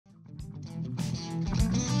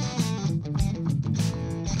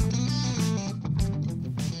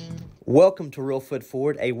Welcome to Real Foot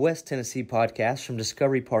Forward, a West Tennessee podcast from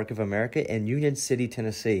Discovery Park of America in Union City,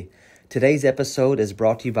 Tennessee. Today's episode is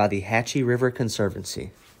brought to you by the Hatchie River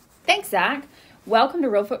Conservancy. Thanks, Zach. Welcome to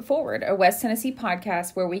Real Foot Forward, a West Tennessee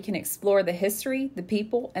podcast where we can explore the history, the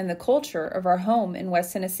people, and the culture of our home in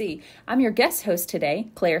West Tennessee. I'm your guest host today,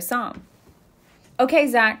 Kirstan. Okay,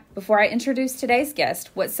 Zach, before I introduce today's guest,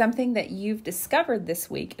 what's something that you've discovered this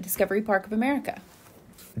week at Discovery Park of America?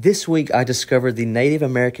 This week, I discovered the Native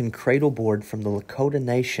American cradle board from the Lakota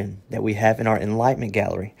Nation that we have in our Enlightenment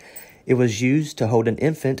Gallery. It was used to hold an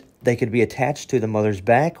infant. They could be attached to the mother's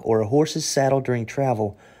back or a horse's saddle during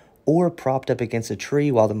travel, or propped up against a tree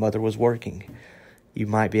while the mother was working. You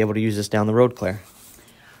might be able to use this down the road, Claire.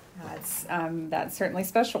 That's certainly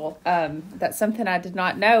special. That's something I did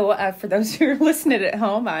not know. For those who are listening at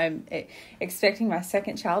home, I'm expecting my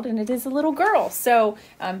second child, and it is a little girl. So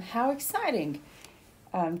how exciting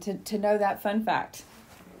to know that fun fact.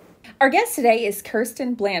 Our guest today is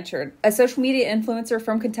Kirstan Blanchard, a social media influencer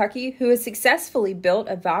from Kentucky who has successfully built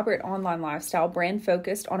a vibrant online lifestyle brand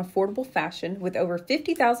focused on affordable fashion with over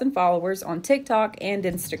 50,000 followers on TikTok and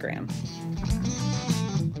Instagram.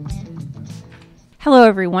 Hello,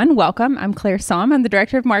 everyone. Welcome. I'm Claire Somm. I'm the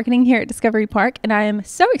Director of Marketing here at Discovery Park, and I am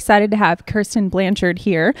so excited to have Kirstan Blanchard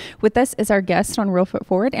here with us as our guest on Real Foot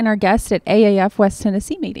Forward and our guest at AAF West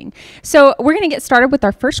Tennessee meeting. So we're going to get started with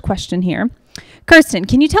our first question here. Kirstan,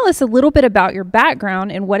 can you tell us a little bit about your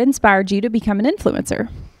background and what inspired you to become an influencer?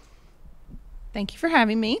 Thank you for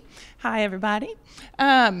having me. Hi, everybody.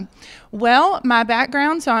 Well, my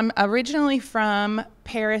background, so I'm originally from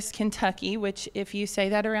Paris, Kentucky, which if you say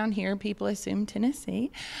that around here, people assume Tennessee.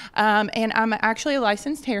 And I'm actually a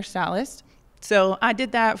licensed hairstylist. So I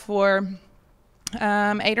did that for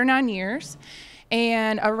 8 or 9 years.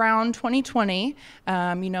 And around 2020,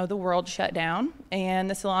 the world shut down and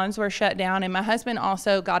the salons were shut down. And my husband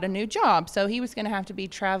also got a new job. So he was going to have to be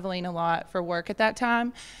traveling a lot for work at that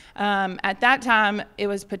time. At that time, it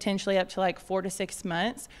was potentially up to like 4 to 6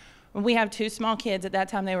 months. We have 2 small kids. At that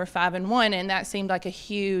time, they were 5 and 1. And that seemed like a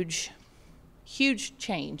huge, huge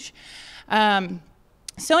change.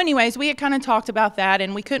 So anyways, we had kind of talked about that,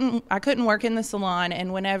 and I couldn't work in the salon.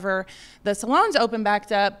 And whenever the salons opened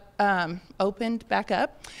back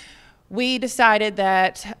up, we decided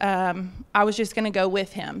that I was just going to go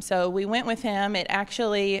with him. So we went with him. It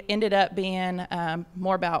actually ended up being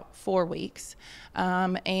more about 4 weeks,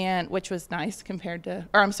 and which was nice compared to,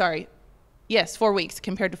 4 weeks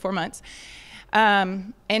compared to 4 months.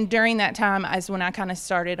 And during that time is when I kind of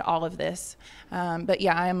started all of this. But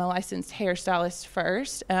yeah, I am a licensed hairstylist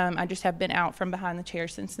first. I just have been out from behind the chair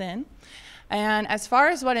since then. And as far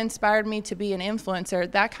as what inspired me to be an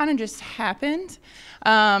influencer, that kind of just happened.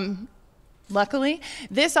 Luckily,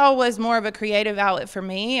 this all was more of a creative outlet for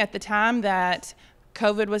me at the time that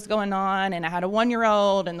COVID was going on and I had a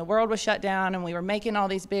 1-year-old and the world was shut down and we were making all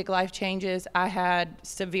these big life changes. I had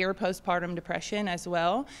severe postpartum depression as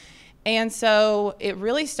well. And so it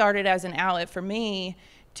really started as an outlet for me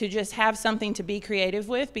to just have something to be creative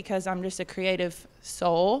with, because I'm just a creative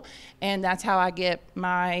soul and that's how I get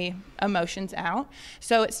my emotions out.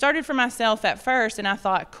 So it started for myself at first, and I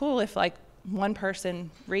thought, cool, if like one person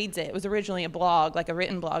reads it. It was originally a blog, like a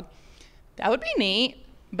written blog. That would be neat,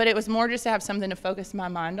 but it was more just to have something to focus my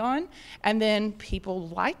mind on. And then people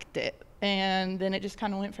liked it, and then it just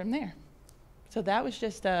kind of went from there. So that was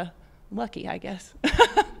just lucky, I guess.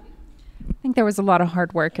 I think there was a lot of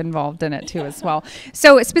hard work involved in it too as well.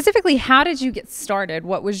 So specifically, how did you get started?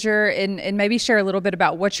 What was and maybe share a little bit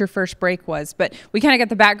about what your first break was, but we kind of got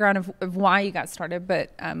the background of why you got started, but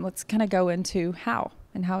let's kind of go into how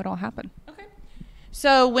it all happened. Okay.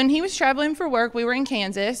 So when he was traveling for work, we were in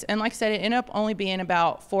Kansas, and like I said, it ended up only being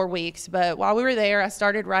about 4 weeks, but while we were there, I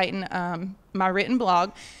started writing my written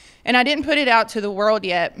blog, and I didn't put it out to the world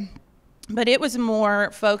yet. But it was more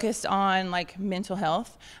focused on like mental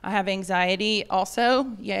health. I have anxiety also,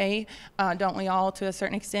 yay, don't we all to a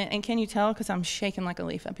certain extent? And can you tell, because I'm shaking like a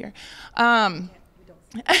leaf up here. I'm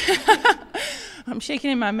shaking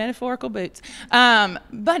in my metaphorical boots.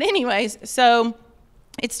 But anyways, so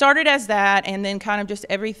it started as that, and then kind of just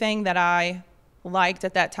everything that I liked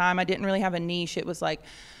at that time. I didn't really have a niche. It was like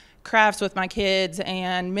crafts with my kids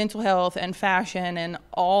and mental health and fashion and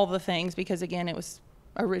all the things, because again, it was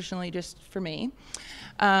originally just for me.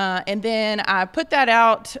 And then I put that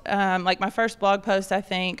out, like my first blog post, I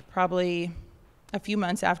think probably a few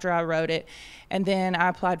months after I wrote it. And then I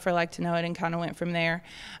applied for Like to Know It and kind of went from there.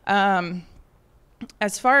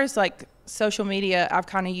 As far as like social media, I've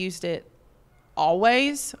kind of used it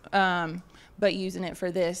always, but using it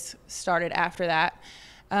for this started after that.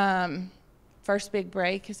 First big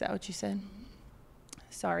break, is that what you said?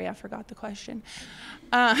 Sorry, I forgot the question.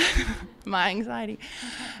 My anxiety.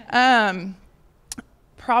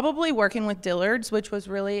 Probably working with Dillard's, which was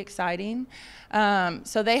really exciting.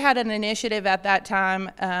 So they had an initiative at that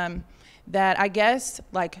time that I guess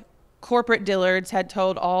like corporate Dillard's had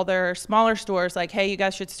told all their smaller stores, like, hey, you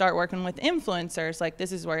guys should start working with influencers. Like,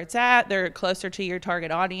 this is where it's at. They're closer to your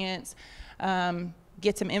target audience.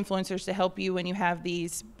 Get some influencers to help you when you have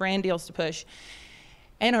these brand deals to push.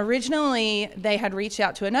 And originally, they had reached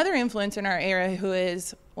out to another influencer in our area who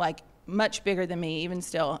is like much bigger than me, even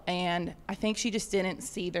still. And I think she just didn't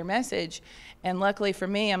see their message. And luckily for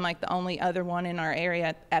me, I'm like the only other one in our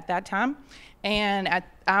area at that time. And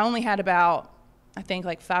I only had about, I think,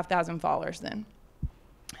 like 5,000 followers then.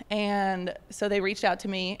 And so they reached out to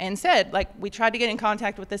me and said, like, we tried to get in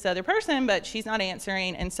contact with this other person, but she's not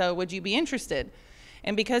answering. And so would you be interested?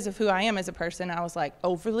 And because of who I am as a person, I was like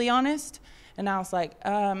overly honest. And I was like,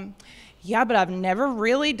 yeah, but I've never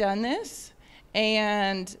really done this.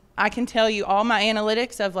 And I can tell you all my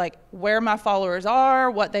analytics of like where my followers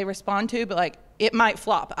are, what they respond to, but like it might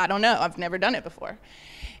flop. I don't know. I've never done it before.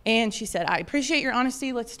 And she said, I appreciate your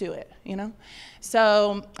honesty. Let's do it, you know?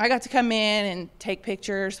 So I got to come in and take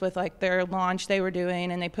pictures with like their launch they were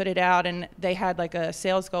doing, and they put it out, and they had like a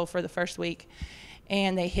sales goal for the first week,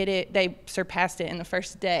 and they hit it. They surpassed it in the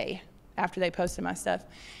first day after they posted my stuff.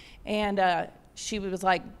 And she was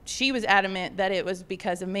adamant that it was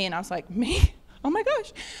because of me. And I was like, me? Oh my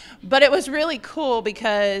gosh. But it was really cool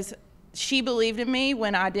because she believed in me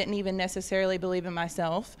when I didn't even necessarily believe in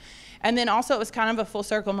myself. And then also it was kind of a full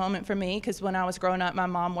circle moment for me because when I was growing up, my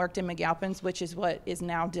mom worked in McAlpin's, which is what is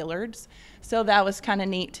now Dillard's. So that was kind of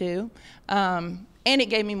neat too. And it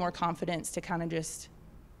gave me more confidence to kind of just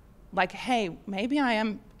like, hey, maybe I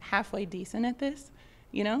am halfway decent at this.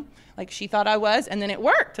 You know, like she thought I was, and then it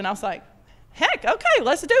worked. And I was like, heck, okay,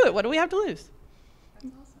 let's do it. What do we have to lose? That's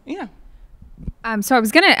awesome. Yeah. So I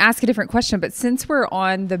was going to ask a different question, but since we're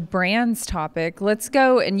on the brands topic, let's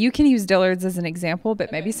go, and you can use Dillard's as an example,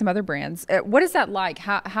 but maybe some other brands. What is that like?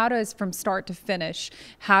 How does, from start to finish,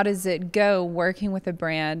 how does it go working with a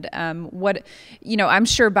brand? I'm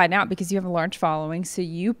sure by now, because you have a large following, so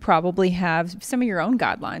you probably have some of your own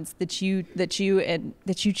guidelines that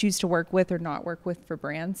you choose to work with or not work with for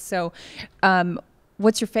brands. So,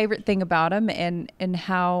 what's your favorite thing about them, and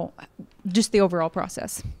how, just the overall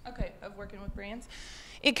process? Okay, of working with brands.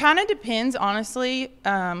 It kind of depends, honestly,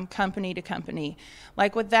 company to company.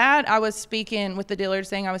 Like with that, I was speaking with the Dillard's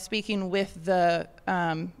thing, I was speaking with the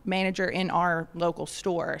manager in our local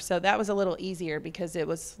store. So that was a little easier because it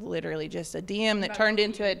was literally just a DM that turned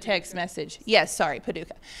into a text message. Yes, sorry,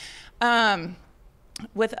 Paducah.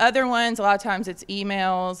 With other ones, a lot of times it's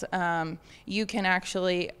emails. You can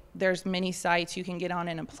actually, there's many sites you can get on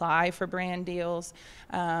and apply for brand deals.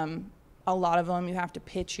 A lot of them you have to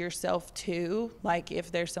pitch yourself to. Like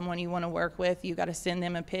if there's someone you want to work with, you got to send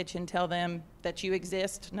them a pitch and tell them that you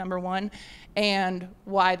exist, number one, and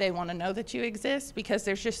why they want to know that you exist, because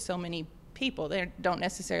there's just so many people that don't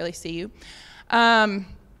necessarily see you.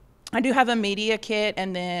 I do have a media kit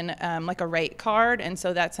and then like a rate card, and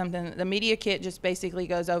so that's something. The media kit just basically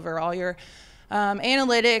goes over all your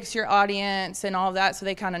analytics, your audience, and all of that, so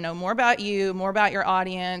they kind of know more about you, more about your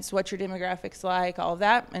audience, what your demographics like, all of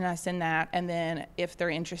that, and I send that. And then if they're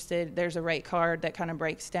interested, there's a rate card that kind of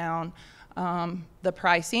breaks down the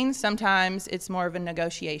pricing. Sometimes it's more of a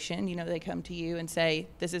negotiation. You know, they come to you and say,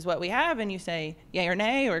 this is what we have, and you say yay or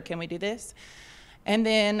nay, or can we do this? And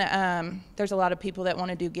then there's a lot of people that want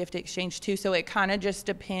to do gift exchange too, so it kind of just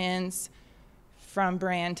depends from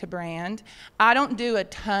brand to brand. I don't do a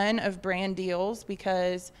ton of brand deals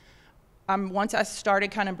because once I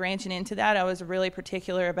started kind of branching into that, I was really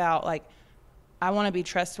particular about, like, I want to be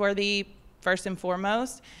trustworthy first and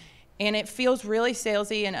foremost. And it feels really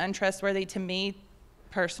salesy and untrustworthy to me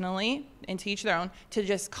personally, and to each their own, to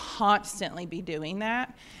just constantly be doing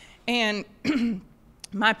that. And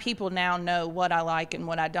my people now know what I like and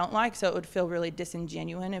what I don't like, so it would feel really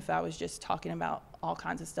disingenuous if I was just talking about all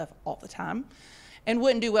kinds of stuff all the time, and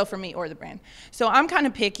wouldn't do well for me or the brand. So I'm kind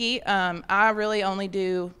of picky. I really only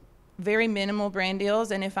do very minimal brand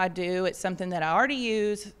deals, and if I do, it's something that I already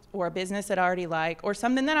use, or a business that I already like, or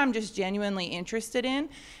something that I'm just genuinely interested in.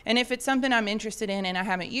 And if it's something I'm interested in and I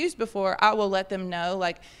haven't used before, I will let them know,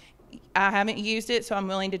 like, I haven't used it, so I'm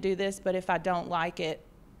willing to do this, but if I don't like it,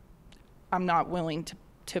 I'm not willing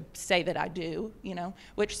to say that I do, you know,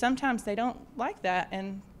 which sometimes they don't like that,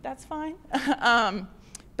 and that's fine.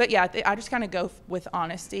 But yeah, I just kind of go with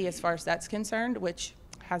honesty as far as that's concerned, which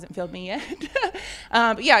hasn't failed me yet.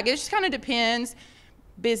 But yeah, it just kind of depends,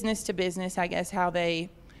 business to business, I guess, how they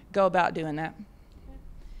go about doing that.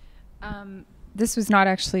 this was not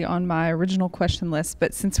actually on my original question list,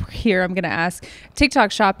 but since we're here, I'm going to ask.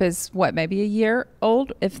 TikTok Shop is what, maybe a year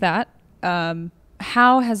old, if that.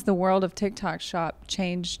 How has the world of TikTok Shop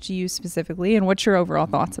changed you specifically, and what's your overall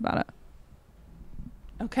thoughts about it?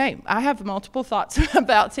 Okay, I have multiple thoughts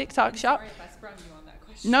about TikTok Shop. Sorry if I sprung you on that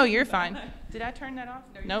question. No, you're fine. Did I turn that off?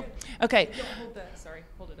 No, nope. Okay. Don't hold that. Sorry,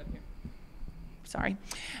 hold it up here. Sorry.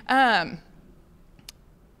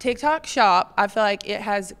 TikTok Shop, I feel like it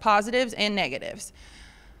has positives and negatives.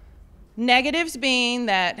 Negatives being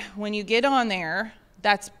that when you get on there,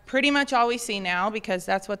 that's pretty much all we see now, because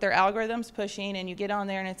that's what their algorithm's pushing, and you get on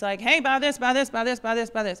there and it's like, hey, buy this, buy this, buy this, buy this,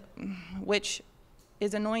 buy this, which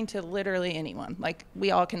is annoying to literally anyone. Like, we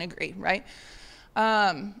all can agree, right?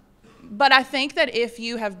 But I think that if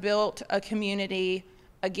you have built a community,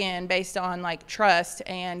 again, based on like trust,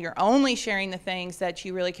 and you're only sharing the things that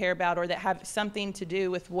you really care about or that have something to do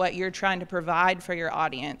with what you're trying to provide for your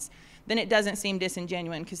audience, then it doesn't seem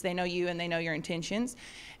disingenuous, because they know you and they know your intentions.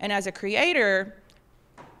 And as a creator,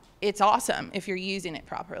 it's awesome if you're using it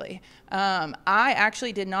properly. I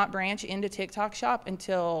actually did not branch into TikTok Shop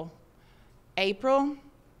until April,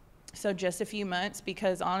 so just a few months,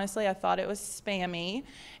 because honestly I thought it was spammy,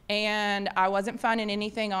 and I wasn't finding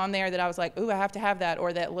anything on there that I was like, ooh, I have to have that,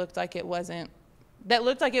 or that looked like it was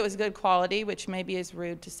good quality, which maybe is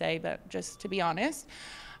rude to say, but just to be honest.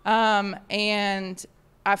 And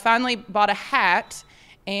I finally bought a hat,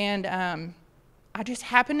 and I just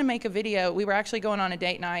happened to make a video. We were actually going on a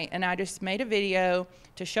date night, and I just made a video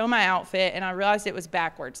to show my outfit, and I realized it was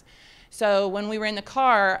backwards. So when we were in the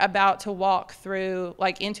car about to walk through,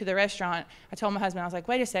 like, into the restaurant, I told my husband, I was like,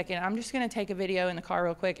 wait a second, I'm just going to take a video in the car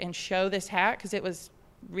real quick and show this hat, because it was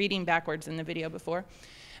reading backwards in the video before.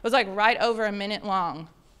 It was like right over a minute long,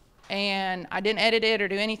 and I didn't edit it or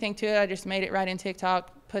do anything to it. I just made it right in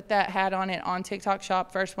TikTok, put that hat on it on TikTok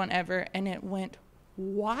Shop, first one ever, and it went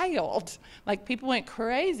wild. Like, people went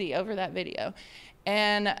crazy over that video.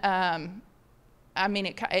 And I mean,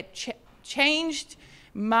 it changed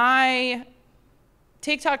my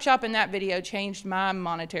TikTok Shop, in that video changed my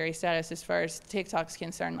monetary status as far as TikTok's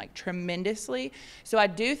concerned, like, tremendously. So I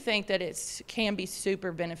do think that it can be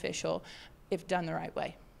super beneficial if done the right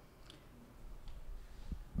way.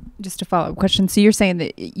 Just a follow-up question. So you're saying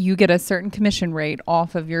that you get a certain commission rate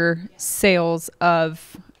off of your sales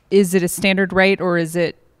of, is it a standard rate, or is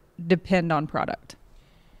it depend on product?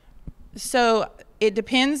 So it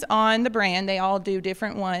depends on the brand. They all do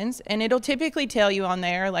different ones, and it'll typically tell you on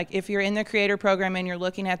there, like, if you're in the creator program and you're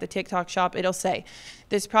looking at the TikTok Shop, it'll say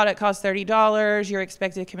this product costs $30, your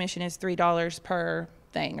expected commission is $3 per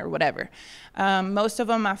thing or whatever. Most of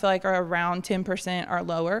them I feel like are around 10% or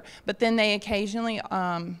lower, but then they occasionally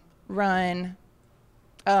run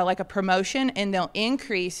like a promotion, and they'll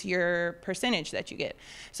increase your percentage that you get.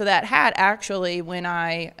 So that hat, actually, when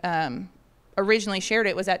I originally shared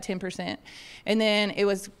it, was at 10%, and then it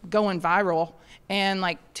was going viral, and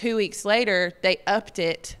like 2 weeks later they upped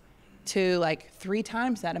it to like 3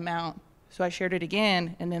 times that amount. So I shared it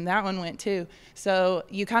again, and then that one went too. So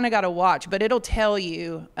you kind of got to watch, but it'll tell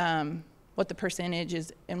you what the percentage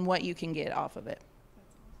is and what you can get off of it.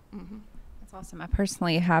 Mm-hmm. That's awesome. I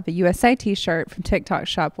personally have a USA t-shirt from TikTok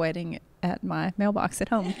Shop waiting at my mailbox at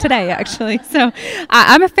home today, actually. So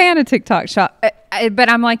I'm a fan of TikTok Shop, but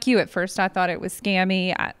I'm like you. At first I thought it was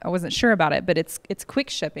scammy. I wasn't sure about it, but it's quick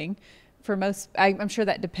shipping for most. I'm sure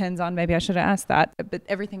that depends on, maybe I should have asked that, but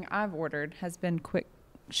everything I've ordered has been quick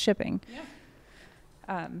shipping.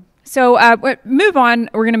 Yeah. So move on.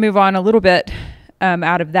 We're going to move on a little bit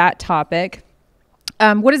out of that topic.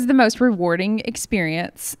 What is the most rewarding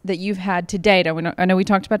experience that you've had to date? I know we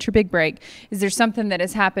talked about your big break. Is there something that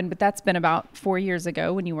has happened, but that's been about 4 years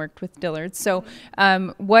ago when you worked with Dillard's. So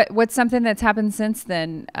what's something that's happened since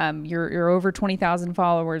then? You're over 20,000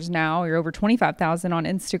 followers now. You're over 25,000 on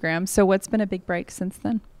Instagram. So what's been a big break since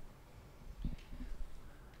then?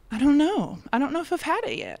 I don't know. I don't know if I've had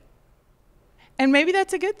it yet. And maybe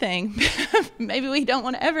that's a good thing. Maybe we don't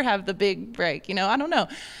want to ever have the big break. You know, I don't know.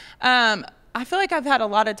 I feel like I've had a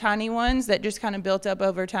lot of tiny ones that just kind of built up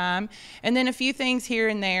over time. And then a few things here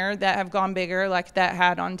and there that have gone bigger, like that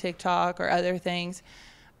hat on TikTok or other things.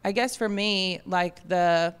 I guess for me, like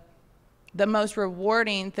the most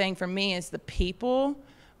rewarding thing for me is the people,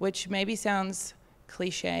 which maybe sounds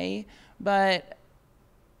cliche, but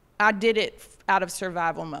I did it out of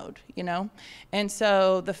survival mode, you know? And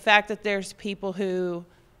so the fact that there's people who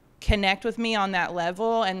connect with me on that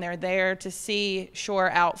level, and they're there to see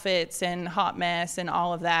shore outfits and hot mess and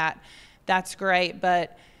all of that, that's great.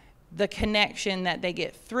 But the connection that they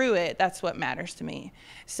get through it, that's what matters to me.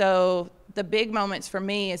 So the big moments for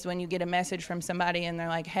me is when you get a message from somebody and they're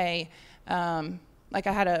like, hey, like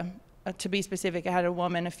I had to be specific, I had a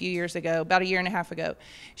woman a few years ago, about a year and a half ago.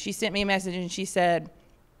 She sent me a message and she said,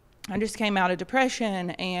 I just came out of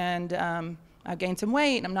depression and I gained some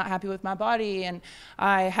weight and I'm not happy with my body and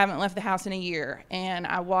I haven't left the house in a year. And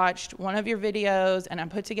I watched one of your videos and I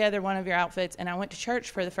put together one of your outfits and I went to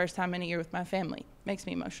church for the first time in a year with my family. Makes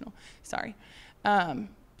me emotional, sorry.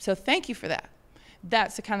 So thank you for that.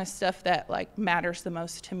 That's the kind of stuff that like matters the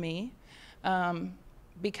most to me.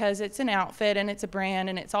 Because it's an outfit and it's a brand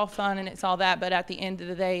and it's all fun and it's all that, but at the end of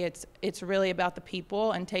the day, it's really about the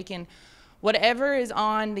people and taking whatever is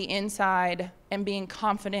on the inside and being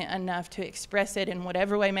confident enough to express it in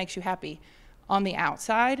whatever way makes you happy on the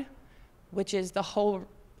outside, which is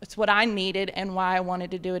it's what I needed and why I wanted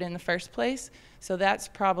to do it in the first place. So that's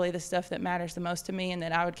probably the stuff that matters the most to me and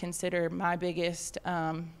that I would consider my biggest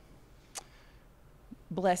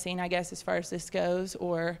blessing, I guess, as far as this goes,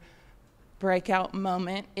 or breakout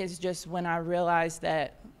moment is just when I realized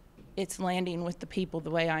that it's landing with the people the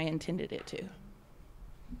way I intended it to.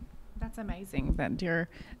 That's amazing that you're,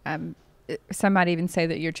 some might even say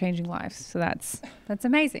that you're changing lives. So that's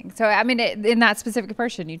amazing. So, I mean, in that specific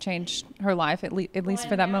person, you changed her life, at least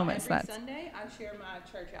for that moment. Every Sunday, I share my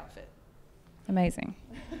church outfit. Amazing.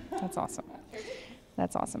 That's awesome.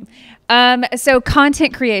 That's awesome. So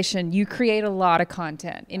content creation, you create a lot of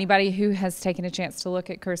content. Anybody who has taken a chance to look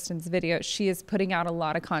at Kirstan's video, she is putting out a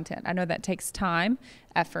lot of content. I know that takes time,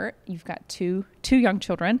 effort. You've got two young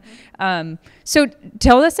children. So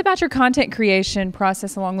tell us about your content creation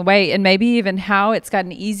process along the way and maybe even how it's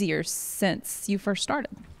gotten easier since you first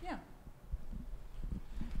started.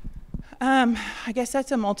 I guess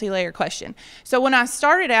that's a multi-layer question. So when I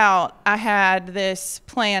started out, I had this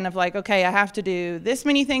plan of like, okay, I have to do this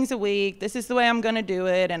many things a week. This is the way I'm going to do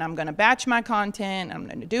it. And I'm going to batch my content. I'm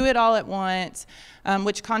going to do it all at once,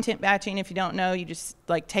 which content batching, if you don't know, you just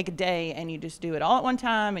like take a day and you just do it all at one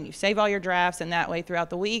time and you save all your drafts. And that way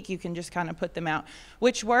throughout the week, you can just kind of put them out,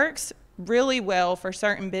 which works really well for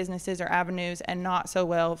certain businesses or avenues and not so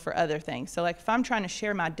well for other things. So like if I'm trying to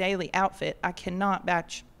share my daily outfit, I cannot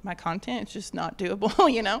batch my content. It's just not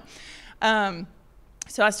doable, you know?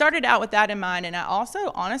 So I started out with that in mind. And I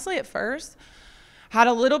also, honestly, at first had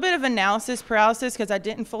a little bit of analysis paralysis because I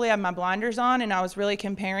didn't fully have my blinders on and I was really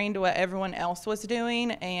comparing to what everyone else was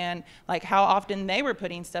doing and like how often they were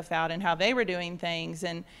putting stuff out and how they were doing things.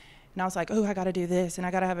 And I was like, oh, I got to do this and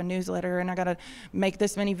I got to have a newsletter and I got to make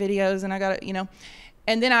this many videos and I got to, you know.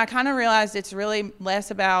 And then I kind of realized it's really less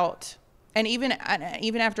about, and even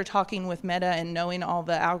after talking with Meta and knowing all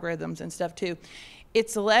the algorithms and stuff too,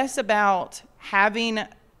 it's less about having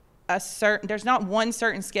there's not one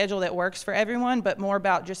certain schedule that works for everyone, but more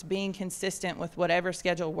about just being consistent with whatever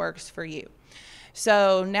schedule works for you.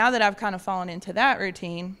 So now that I've kind of fallen into that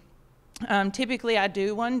routine, typically I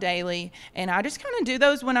do one daily and I just kind of do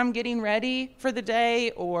those when I'm getting ready for the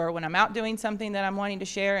day or when I'm out doing something that I'm wanting to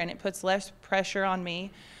share, and it puts less pressure on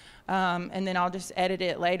me. And then I'll just edit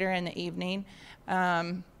it later in the evening.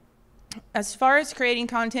 As far as creating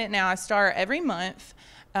content now, I start every month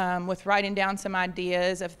with writing down some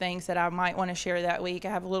ideas of things that I might want to share that week. I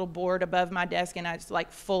have a little board above my desk and it's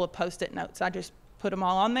like full of Post-it notes. I just put them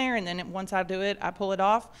all on there and then once I do it, I pull it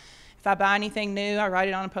off. If I buy anything new, I write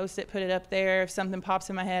it on a Post-it, put it up there. If something pops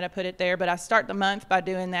in my head, I put it there. But I start the month by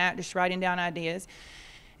doing that, just writing down ideas.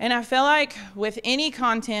 And I feel like with any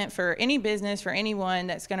content for any business, for anyone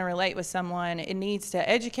that's going to relate with someone, it needs to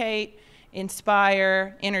educate,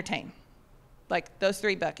 inspire, entertain, like those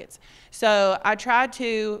three buckets. So I try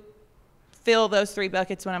to fill those three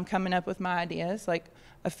buckets when I'm coming up with my ideas, like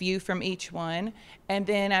a few from each one. And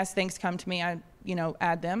then as things come to me, I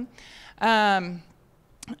add them.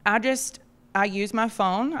 I use my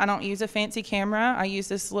phone. I don't use a fancy camera. I use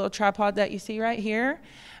this little tripod that you see right here.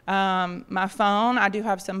 My phone, I do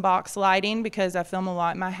have some box lighting because I film a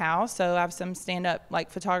lot in my house, so I have some stand-up like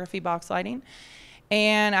photography box lighting.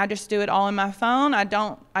 And I just do it all in my phone.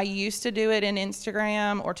 I used to do it in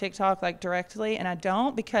Instagram or TikTok like directly, and I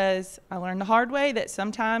don't because I learned the hard way that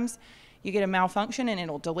sometimes you get a malfunction and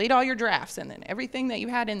it'll delete all your drafts and then everything that you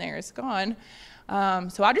had in there is gone.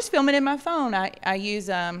 So I just film it in my phone. I use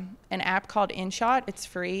an app called InShot. It's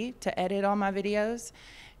free to edit all my videos.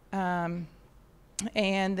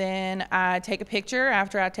 And then I take a picture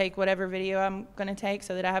after I take whatever video I'm going to take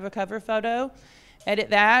so that I have a cover photo.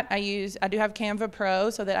 Edit that. I do have Canva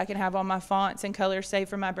Pro so that I can have all my fonts and colors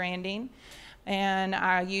saved for my branding. And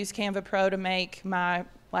I use Canva Pro to make my,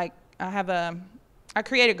 I have a I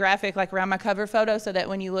create a graphic like around my cover photo so that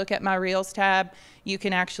when you look at my Reels tab, you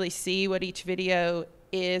can actually see what each video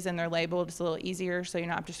is, and they're labeled. It's a little easier, so you're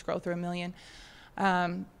not have to scroll through a million.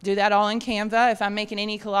 Do that all in Canva. If I'm making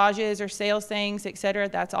any collages or sales things, etc.,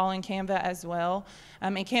 that's all in Canva as well.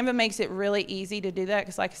 And Canva makes it really easy to do that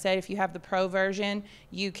because, like I said, if you have the pro version,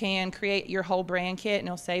 you can create your whole brand kit and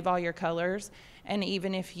it'll save all your colors. And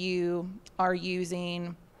even if you are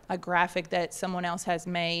using a graphic that someone else has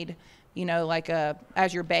made, you know, like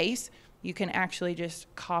as your base, you can actually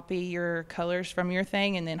just copy your colors from your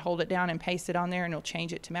thing and then hold it down and paste it on there, and it'll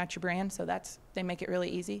change it to match your brand. So they make it really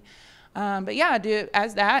easy. But yeah, I do it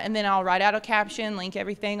as that, and then I'll write out a caption, link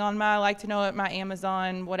everything on my Like to Know It, my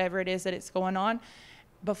Amazon, whatever it is that it's going on,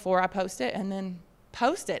 before I post it, and then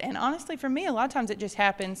post it. And honestly, for me, a lot of times it just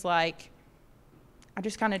happens like I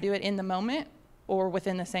just kind of do it in the moment or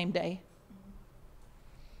within the same day.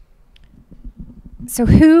 So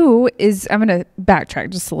I'm going to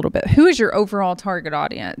backtrack just a little bit. Who is your overall target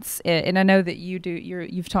audience? And I know that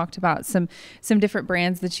you've talked about some different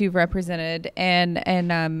brands that you've represented,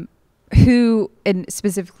 and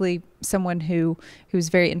specifically someone who's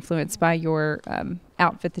very influenced by your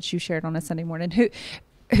outfit that you shared on a Sunday morning.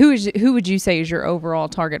 Who would you say is your overall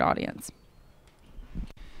target audience?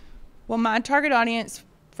 Well, my target audience,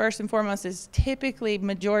 first and foremost, is typically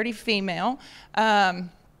majority female.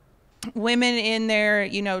 Women in their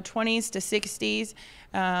 20s to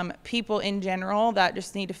 60s, people in general that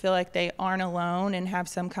just need to feel like they aren't alone and have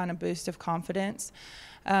some kind of boost of confidence.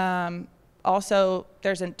 Also,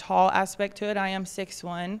 there's a tall aspect to it. I am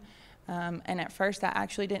 6'1", and at first I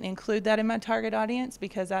actually didn't include that in my target audience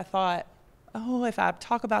because I thought, oh, if I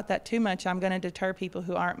talk about that too much, I'm going to deter people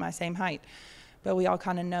who aren't my same height. But we all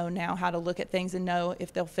kind of know now how to look at things and know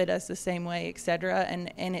if they'll fit us the same way, et cetera,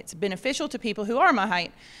 and it's beneficial to people who are my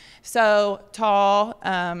height. So tall,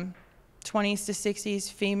 20s to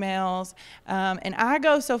 60s females, and I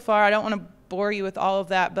go so far, I don't want to bore you with all of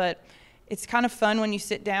that, but it's kind of fun when you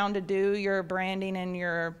sit down to do your branding and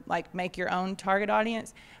make your own target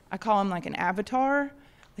audience. I call them like an avatar.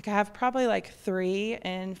 Like I have probably like 3,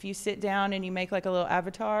 and if you sit down and you make like a little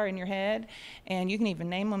avatar in your head, and you can even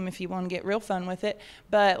name them if you want to get real fun with it,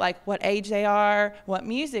 but like what age they are, what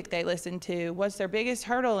music they listen to, what's their biggest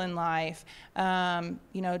hurdle in life,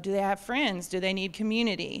 do they have friends, do they need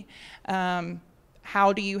community,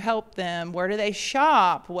 how do you help them, where do they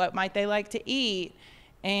shop, what might they like to eat.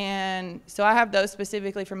 And so I have those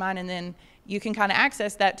specifically for mine, and then you can kind of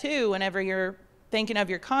access that too whenever you're thinking of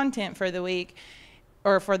your content for the week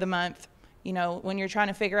or for the month. When you're trying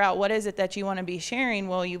to figure out what is it that you want to be sharing,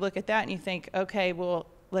 well, you look at that and you think, okay, well,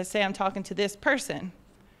 let's say I'm talking to this person.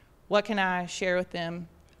 What can I share with them,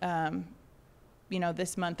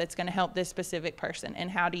 this month that's going to help this specific person, and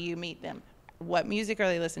how do you meet them? What music are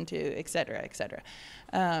they listening to, et cetera, et cetera.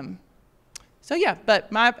 So yeah, but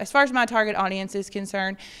as far as my target audience is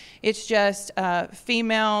concerned, it's just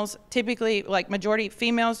females, typically like majority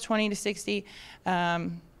females, 20 to 60,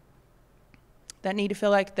 that need to feel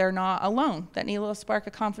like they're not alone, that need a little spark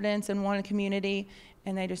of confidence and want a community,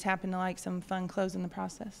 and they just happen to like some fun clothes in the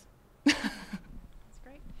process. That's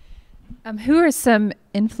great. Who are some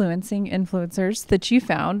influencers that you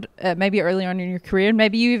found maybe early on in your career, and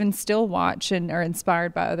maybe you even still watch and are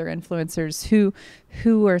inspired by other influencers?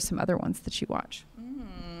 Who are some other ones that you watch?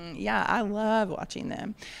 Yeah, I love watching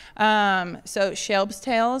them. So Shelb's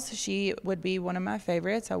Tales, she would be one of my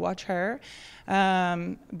favorites. I watch her.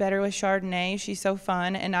 Better with Chardonnay, she's so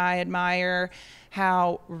fun, and I admire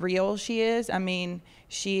how real she is. I mean,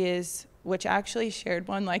 she is, which I actually shared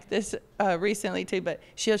one like this recently too, but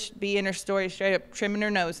she'll be in her story straight up trimming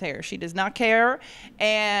her nose hair. She does not care,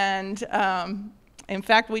 and in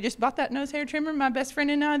fact, we just bought that nose hair trimmer, my best friend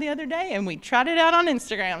and I, the other day, and we tried it out on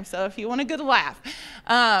Instagram, so if you want a good laugh.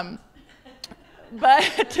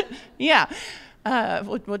 But yeah,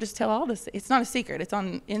 we'll just tell all this. It's not a secret. It's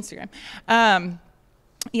on Instagram.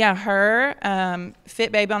 Yeah, her,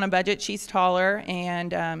 Fit Babe on a Budget. She's taller,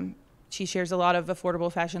 and she shares a lot of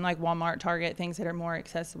affordable fashion like Walmart, Target, things that are more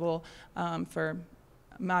accessible for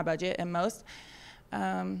my budget and most.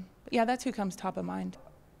 Yeah, that's who comes top of mind.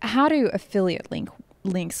 How do affiliate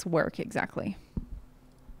links work exactly?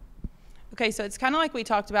 Okay, so it's kind of like we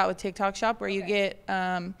talked about with TikTok Shop, where you get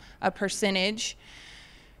a percentage.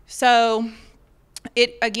 So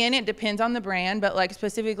it depends on the brand, but like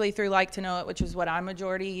specifically through Like to Know It, which is what I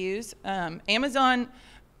majority use. Amazon's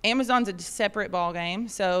a separate ball game,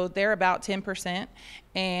 so they're about 10%,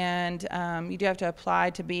 and you do have to apply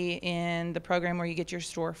to be in the program where you get your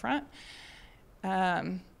storefront.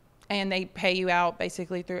 and they pay you out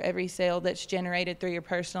basically through every sale that's generated through your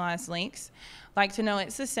personalized links. Like to Know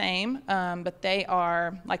It's the same, but they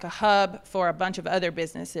are like a hub for a bunch of other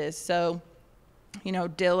businesses. So, you know,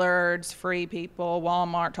 Dillard's, Free People,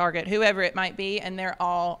 Walmart, Target, whoever it might be, and they're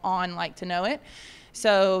all on Like to Know It.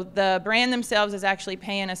 So the brand themselves is actually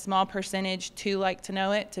paying a small percentage to Like to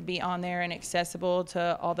Know It to be on there and accessible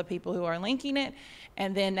to all the people who are linking it.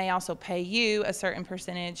 And then they also pay you a certain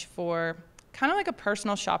percentage for kind of like a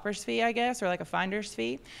personal shopper's fee, I guess, or like a finder's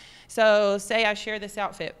fee. So say I share this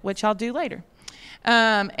outfit, which I'll do later.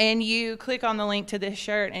 And you click on the link to this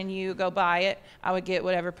shirt and you go buy it, I would get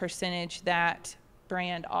whatever percentage that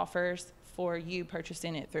brand offers for you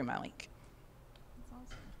purchasing it through my link.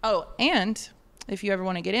 That's awesome. Oh, and if you ever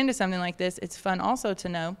want to get into something like this, it's fun also to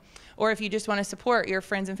know, or if you just want to support your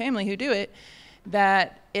friends and family who do it,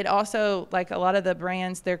 that it also, like a lot of the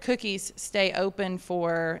brands, their cookies stay open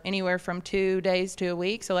for anywhere from 2 days to a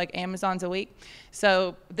week. So like Amazon's a week.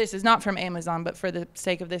 So this is not from Amazon, but for the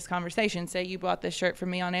sake of this conversation, say you bought this shirt from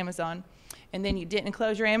me on Amazon and then you didn't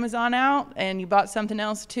close your Amazon out and you bought something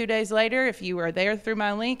else 2 days later. If you were there through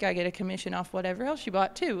my link, I get a commission off whatever else you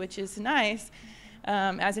bought too, which is nice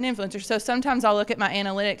as an influencer. So sometimes I'll look at my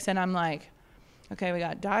analytics and I'm like, okay, we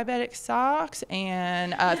got diabetic socks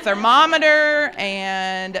and a thermometer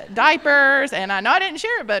and diapers. And I know I didn't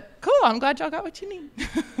share it, but cool. I'm glad y'all got what you need.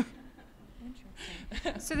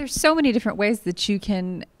 So there's so many different ways that you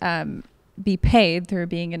can be paid through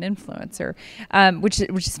being an influencer, which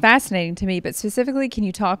is fascinating to me. But specifically, can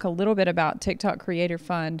you talk a little bit about TikTok Creator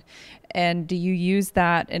Fund? And do you use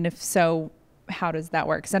that? And if so, how does that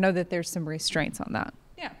work? Because I know that there's some restraints on that.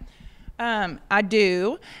 Yeah. I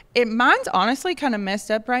do. Mine's honestly kind of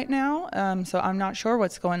messed up right now, so I'm not sure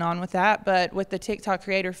what's going on with that. But with the TikTok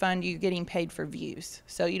Creator Fund, you're getting paid for views,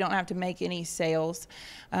 so you don't have to make any sales.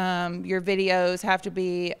 Your videos have to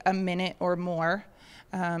be a minute or more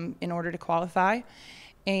in order to qualify.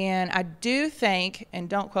 And I do think, and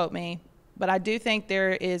don't quote me, but I do think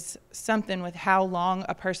there is something with how long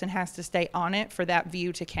a person has to stay on it for that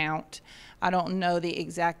view to count. I don't know the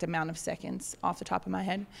exact amount of seconds off the top of my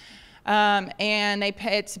head. And they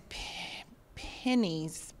pay, it's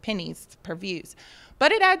pennies per views,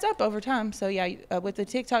 but it adds up over time. So yeah, with the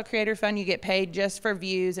TikTok Creator Fund, you get paid just for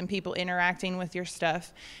views and people interacting with your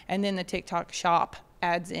stuff. And then the TikTok Shop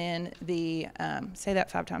adds in the, say that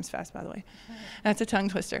 5 times fast, by the way, that's a tongue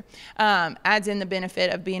twister, adds in the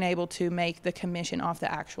benefit of being able to make the commission off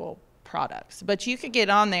the actual products. But you could get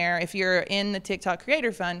on there if you're in the TikTok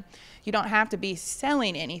Creator Fund. You don't have to be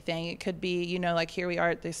selling anything. It could be, you know, like here we are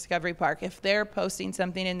at Discovery Park. If they're posting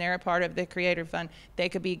something and they're a part of the Creator Fund, they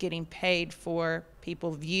could be getting paid for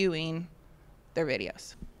people viewing their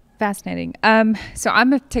videos. Fascinating. So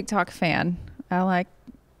I'm a TikTok fan.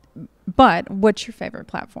 But what's your favorite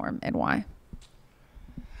platform and why?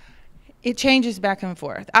 It changes back and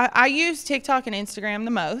forth. I use TikTok and Instagram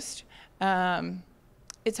the most.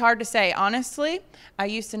 It's hard to say. Honestly, I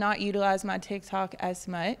used to not utilize my TikTok as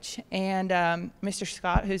much. And Mr.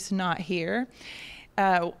 Scott, who's not here,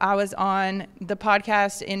 I was on the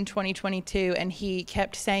podcast in 2022, and he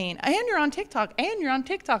kept saying, and you're on TikTok, and you're on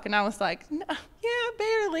TikTok. And I was like, no, yeah,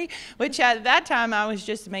 barely. Which at that time, I was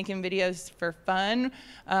just making videos for fun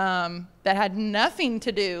that had nothing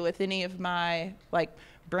to do with any of my, like,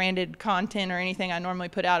 branded content or anything I normally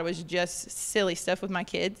put out. It was just silly stuff with my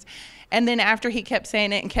kids. And then after he kept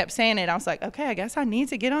saying it, I was like, okay, I guess I need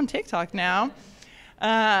to get on TikTok now.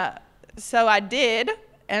 So I did.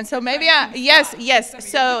 And so maybe yes.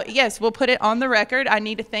 So yes, we'll put it on the record. I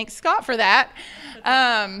need to thank Scott for that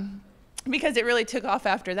because it really took off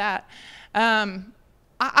after that. I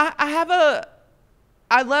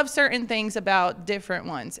love certain things about different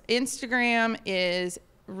ones. Instagram is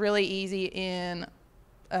really easy in,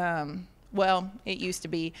 well, it used to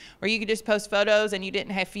be where you could just post photos and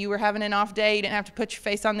if you were having an off day, you didn't have to put your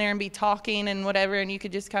face on there and be talking and whatever, and you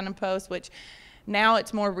could just kind of post, which now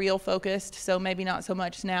it's more reel focused, so maybe not so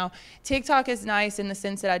much now. TikTok is nice in the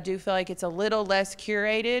sense that I do feel like it's a little less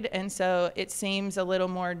curated, and so it seems a little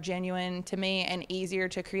more genuine to me and easier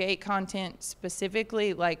to create content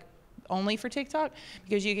specifically, like only for TikTok,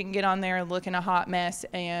 because you can get on there looking a hot mess,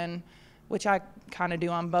 and which I kind of do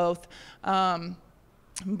on both.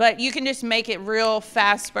 But you can just make it real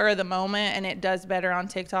fast, spur of the moment, and it does better on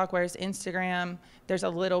TikTok, whereas Instagram, there's a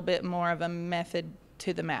little bit more of a method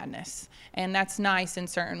to the madness. And that's nice in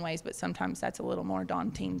certain ways, but sometimes that's a little more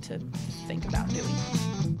daunting to think about doing.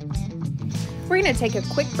 We're going to take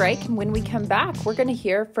a quick break, and when we come back, we're going to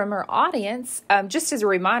hear from our audience. Just as a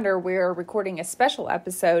reminder, we're recording a special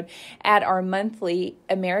episode at our monthly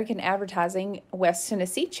American Advertising West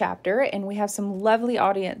Tennessee chapter, and we have some lovely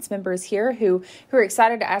audience members here who are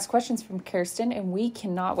excited to ask questions from Kirstan, and we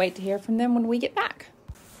cannot wait to hear from them when we get back.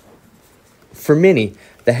 For many,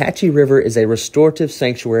 the Hatchie River is a restorative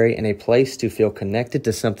sanctuary and a place to feel connected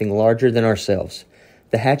to something larger than ourselves.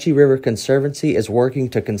 The Hatchie River Conservancy is working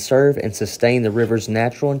to conserve and sustain the river's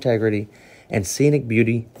natural integrity and scenic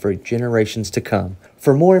beauty for generations to come.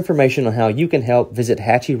 For more information on how you can help, visit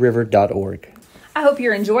hatchieriver.org. I hope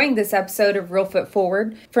you're enjoying this episode of Real Foot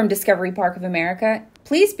Forward from Discovery Park of America.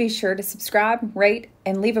 Please be sure to subscribe, rate,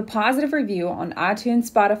 and leave a positive review on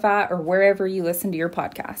iTunes, Spotify, or wherever you listen to your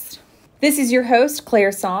podcast. This is your host, Claire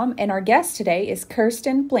Somm, and our guest today is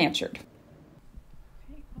Kirstan Blanchard.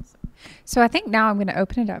 So I think now I'm going to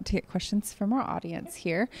open it up to get questions from our audience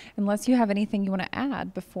here, unless you have anything you want to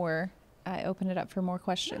add before I open it up for more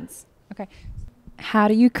questions. Okay. How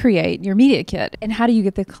do you create your media kit, and how do you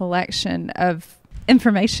get the collection of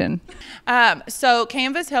information? So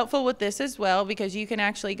Canva's helpful with this as well, because you can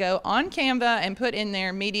actually go on Canva and put in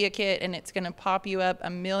their media kit, and it's going to pop you up a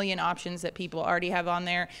million options that people already have on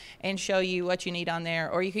there and show you what you need on there.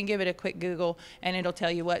 Or you can give it a quick Google and it'll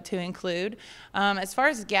tell you what to include. As far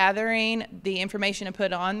as gathering the information to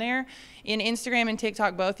put on there, in Instagram and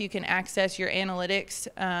TikTok both, you can access your analytics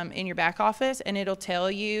in your back office, and it'll tell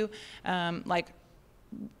you like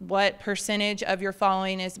what percentage of your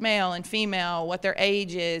following is male and female, what their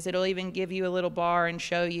age is. It'll even give you a little bar and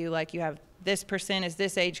show you, like, you have this percent is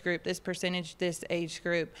this age group, this percentage this age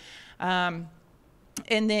group.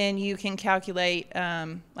 And then you can calculate,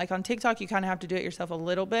 like on TikTok, you kind of have to do it yourself a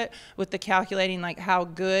little bit with the calculating, like how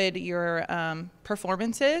good your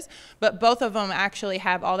performance is. But both of them actually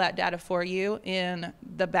have all that data for you in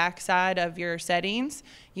the backside of your settings.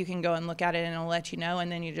 You can go and look at it and it'll let you know. And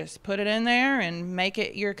then you just put it in there and make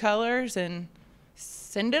it your colors and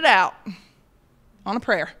send it out on a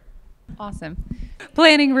prayer. Awesome.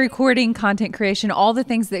 Planning, recording, content creation, all the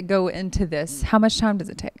things that go into this. How much time does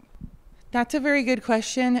it take? That's a very good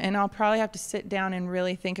question, and I'll probably have to sit down and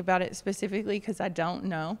really think about it specifically, because I don't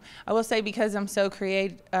know. I will say, because I'm so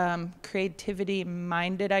creativity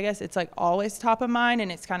minded, I guess, it's like always top of mind,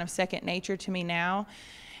 and it's kind of second nature to me now.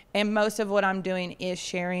 And most of what I'm doing is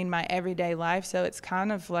sharing my everyday life, so it's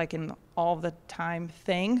kind of like an all the time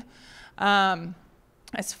thing.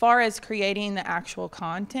 As far as creating the actual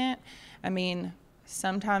content, I mean,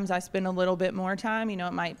 sometimes I spend a little bit more time. You know,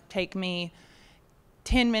 it might take me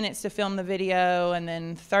 10 minutes to film the video, and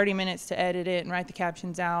then 30 minutes to edit it and write the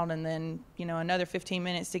captions out, and then, you know, another 15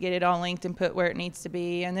 minutes to get it all linked and put where it needs to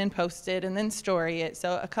be, and then post it, and then story it.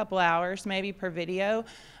 So a couple hours maybe per video,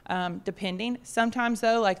 depending. Sometimes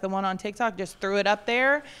though, like the one on TikTok, just threw it up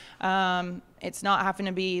there. It's not having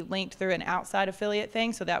to be linked through an outside affiliate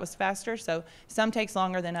thing, so that was faster. So some takes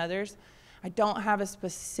longer than others. I don't have a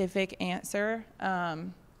specific answer. I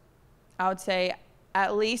would say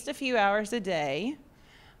at least a few hours a day.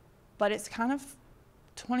 But it's kind of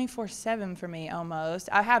 24/7 for me almost.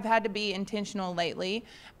 I have had to be intentional lately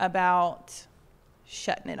about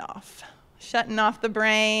shutting it off. Shutting off the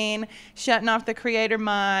brain, shutting off the creator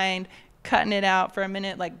mind, cutting it out for a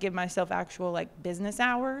minute, like give myself actual like business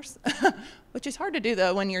hours, which is hard to do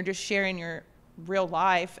though when you're just sharing your real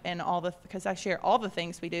life and all the, because I share all the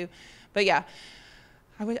things we do. But yeah,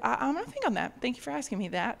 I'm gonna think on that. Thank you for asking me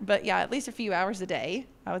that. But yeah, at least a few hours a day,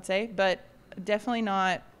 I would say, but definitely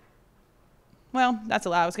not. Well, that's a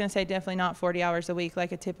lie. I was going to say definitely not 40 hours a week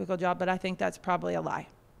like a typical job, but I think that's probably a lie.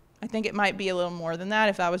 I think it might be a little more than that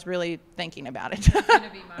if I was really thinking about it. That's going to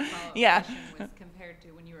be my follow-up yeah. question, was compared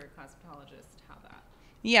to when you were a cosmetologist, how that?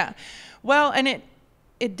 Yeah. Well, and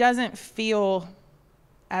it doesn't feel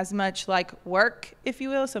as much like work, if you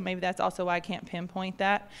will, so maybe that's also why I can't pinpoint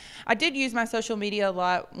that. I did use my social media a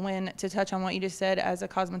lot to touch on what you just said, as a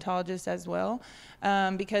cosmetologist as well,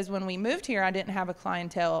 because when we moved here, I didn't have a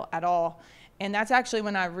clientele at all. And that's actually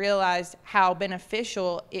when I realized how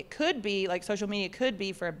beneficial it could be, like social media could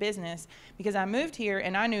be for a business, because I moved here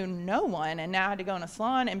and I knew no one, and now I had to go in a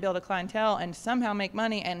salon and build a clientele and somehow make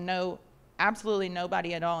money and know absolutely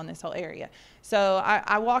nobody at all in this whole area. So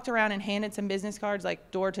I walked around and handed some business cards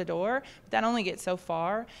like door to door, but that only gets so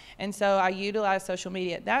far. And so I utilized social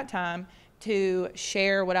media at that time to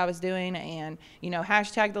share what I was doing and, you know,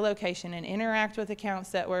 hashtag the location and interact with accounts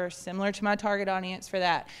that were similar to my target audience for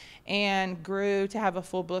that, and grew to have a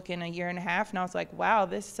full book in a year and a half. And I was like, wow,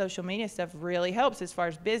 this social media stuff really helps as far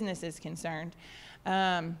as business is concerned.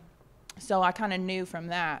 So I kind of knew from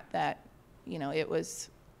that, you know, it was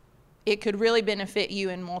it could really benefit you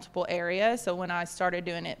in multiple areas. So when I started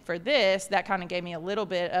doing it for this, that kind of gave me a little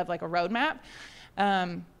bit of like a roadmap.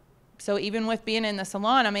 So even with being in the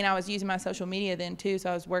salon, I mean, I was using my social media then too. So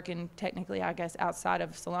I was working technically, I guess, outside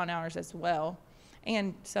of salon hours as well.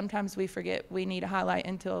 And sometimes we forget we need a highlight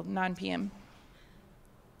until 9 p.m.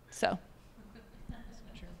 So.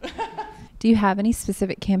 Do you have any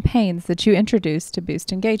specific campaigns that you introduced to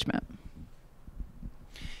boost engagement?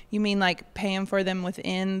 You mean like paying for them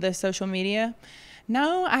within the social media?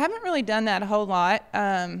 No, I haven't really done that a whole lot.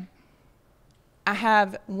 I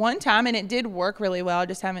have one time, and it did work really well. I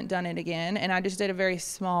just haven't done it again. And I just did a very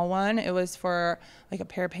small one. It was for like a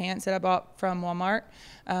pair of pants that I bought from Walmart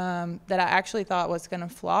that I actually thought was going to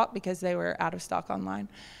flop because they were out of stock online.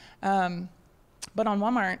 But on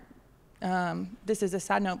Walmart, this is a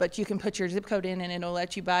side note, but you can put your zip code in and it'll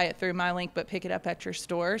let you buy it through my link, but pick it up at your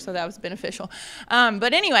store. So that was beneficial.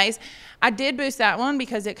 But anyways, I did boost that one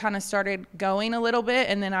because it kind of started going a little bit,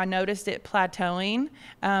 and then I noticed it plateauing.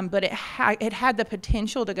 But it had the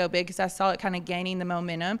potential to go big because I saw it kind of gaining the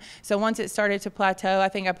momentum. So once it started to plateau, I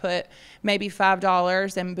think I put maybe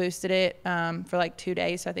 $5 and boosted it for like 2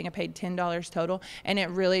 days. So I think I paid $10 total, and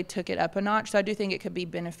it really took it up a notch. So I do think it could be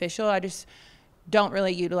beneficial. I just don't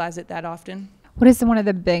really utilize it that often. What is one of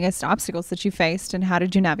the biggest obstacles that you faced, and how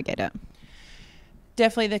did you navigate it?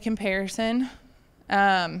 Definitely the comparison.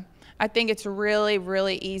 I think it's really,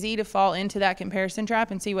 really easy to fall into that comparison trap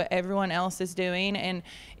and see what everyone else is doing. And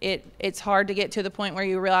it's hard to get to the point where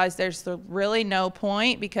you realize there's really no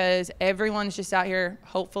point, because everyone's just out here,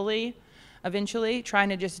 hopefully, eventually, trying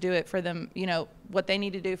to just do it for them, you know, what they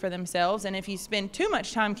need to do for themselves. And if you spend too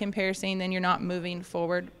much time comparing, then you're not moving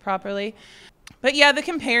forward properly. But yeah, the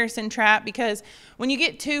comparison trap, because when you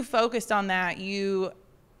get too focused on that,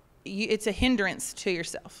 it's a hindrance to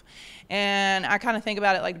yourself. And I kind of think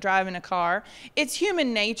about it like driving a car. It's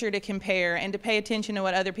human nature to compare and to pay attention to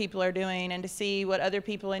what other people are doing and to see what other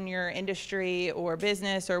people in your industry or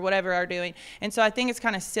business or whatever are doing. And so I think it's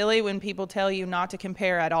kind of silly when people tell you not to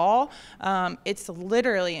compare at all. It's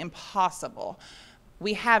literally impossible.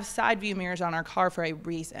 We have side view mirrors on our car for a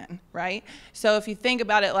reason, right? So if you think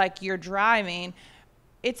about it like you're driving,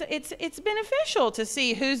 it's beneficial to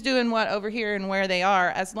see who's doing what over here and where they are,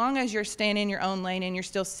 as long as you're staying in your own lane and you're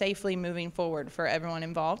still safely moving forward for everyone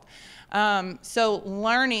involved. So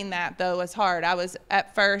learning that, though, was hard. I was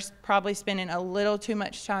at first probably spending a little too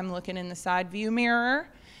much time looking in the side view mirror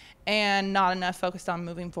and not enough focused on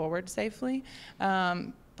moving forward safely.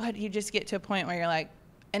 But you just get to a point where you're like,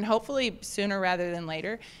 and hopefully sooner rather than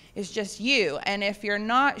later, is just you. And if you're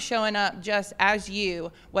not showing up just as you,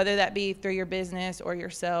 whether that be through your business or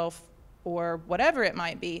yourself or whatever it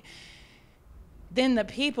might be, then the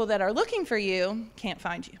people that are looking for you can't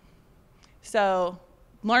find you. So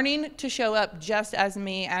learning to show up just as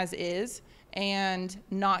me as is and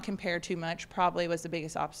not compare too much probably was the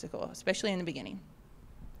biggest obstacle, especially in the beginning.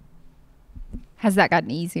 Has that gotten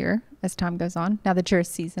easier as time goes on, now that you're a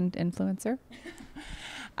seasoned influencer?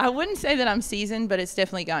 I wouldn't say that I'm seasoned, but it's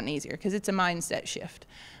definitely gotten easier because it's a mindset shift.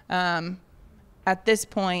 At this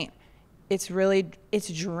point, it's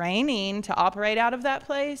draining to operate out of that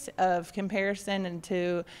place of comparison and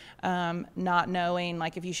to not knowing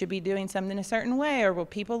like if you should be doing something a certain way or will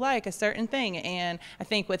people like a certain thing. And I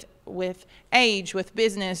think with age, with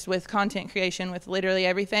business, with content creation, with literally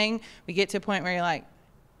everything, we get to a point where you're like,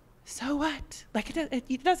 so what? Like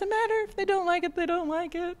it doesn't matter if they don't like it, they don't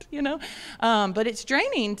like it, you know? But it's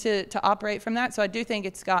draining to operate from that. So I do think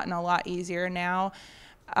it's gotten a lot easier now.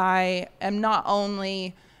 I am not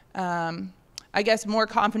only, I guess, more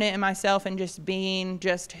confident in myself and just being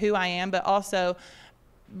just who I am, but also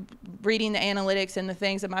reading the analytics and the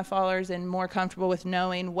things of my followers and more comfortable with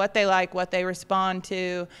knowing what they like, what they respond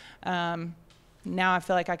to. Now I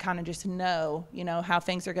feel like I kind of just know, you know, how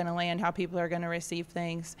things are going to land, how people are going to receive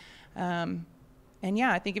things. And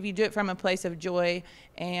yeah, I think if you do it from a place of joy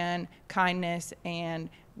and kindness and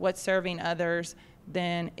what's serving others,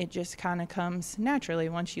 then it just kind of comes naturally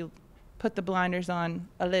once you put the blinders on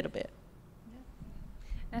a little bit.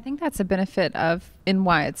 I think that's a benefit in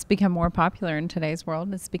why it's become more popular in today's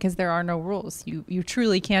world. It's because there are no rules. You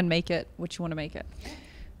truly can make it what you want to make it.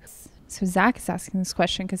 So Zach is asking this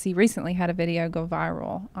question because he recently had a video go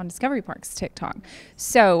viral on Discovery Park's TikTok.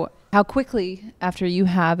 So how quickly after you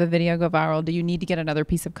have a video go viral do you need to get another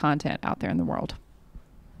piece of content out there in the world?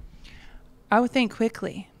 I would think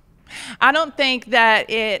quickly. I don't think that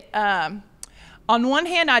it, on one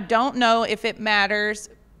hand, I don't know if it matters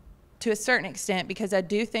to a certain extent, because I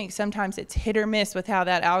do think sometimes it's hit or miss with how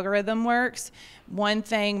that algorithm works. One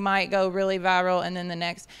thing might go really viral and then the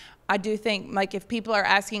next. I do think, like, if people are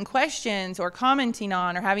asking questions or commenting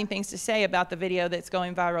on or having things to say about the video that's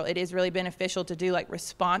going viral, it is really beneficial to do like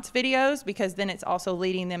response videos, because then it's also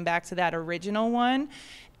leading them back to that original one.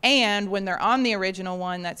 And when they're on the original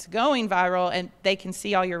one that's going viral, and they can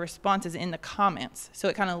see all your responses in the comments, so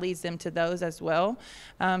it kind of leads them to those as well.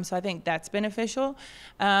 So I think that's beneficial.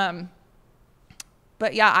 But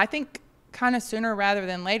yeah, I think kind of sooner rather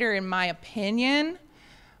than later, in my opinion.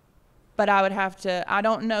 But I would have to, I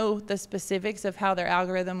don't know the specifics of how their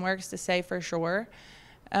algorithm works to say for sure.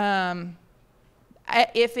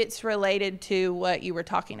 If it's related to what you were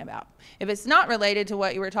talking about. If it's not related to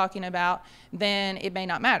what you were talking about, then it may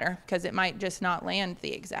not matter, because it might just not land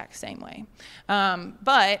the exact same way.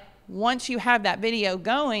 But once you have that video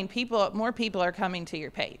going, more people are coming to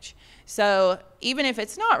your page. So even if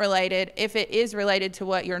it's not related, if it is related to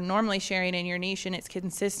what you're normally sharing in your niche and it's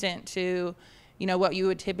consistent to, you know, what you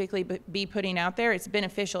would typically be putting out there, it's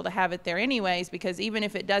beneficial to have it there anyways, because even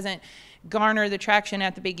if it doesn't garner the traction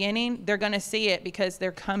at the beginning, they're going to see it because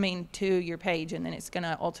they're coming to your page, and then it's going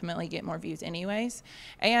to ultimately get more views anyways.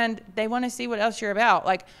 And they want to see what else you're about.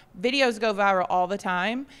 Like, videos go viral all the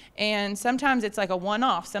time, and sometimes it's like a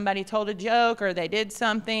one-off. Somebody told a joke or they did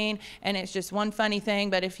something, and it's just one funny thing,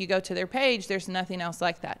 but if you go to their page, there's nothing else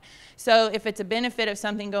like that. So if it's a benefit of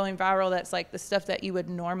something going viral that's like the stuff that you would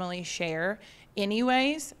normally share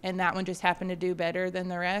anyways, and that one just happened to do better than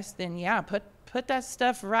the rest, then yeah, put that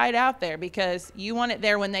stuff right out there, because you want it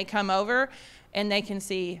there when they come over and they can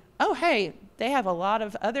see, oh, hey, they have a lot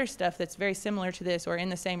of other stuff that's very similar to this or in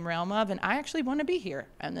the same realm of, and I actually want to be here.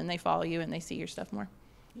 And then they follow you and they see your stuff more.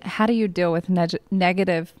 How do you deal with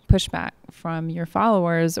negative pushback from your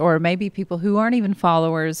followers, or maybe people who aren't even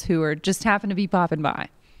followers who are just happen to be popping by?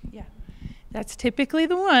 Yeah. That's typically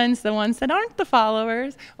the ones that aren't the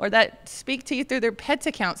followers, or that speak to you through their pet's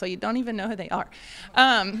account, so you don't even know who they are.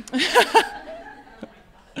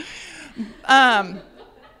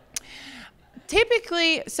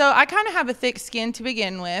 Typically, so I kind of have a thick skin to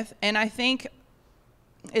begin with, and I think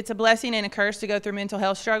it's a blessing and a curse to go through mental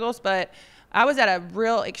health struggles, but I was at a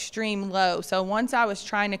real extreme low. So once I was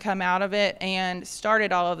trying to come out of it and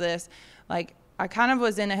started all of this, like, I kind of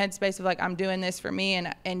was in a headspace of like, I'm doing this for me,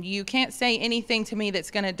 and you can't say anything to me that's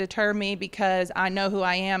going to deter me, because I know who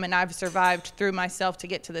I am and I've survived through myself to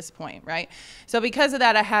get to this point, right? So because of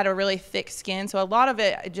that, I had a really thick skin. So a lot of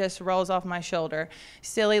it just rolls off my shoulder.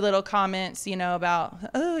 Silly little comments, you know, about,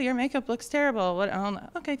 oh, your makeup looks terrible. What? Oh,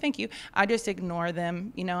 okay, thank you. I just ignore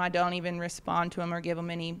them. You know, I don't even respond to them or give them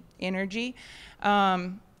any energy.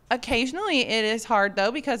 Occasionally it is hard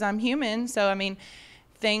though, because I'm human. So, I mean,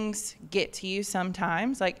 things get to you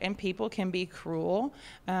sometimes, like, and people can be cruel.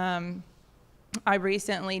 I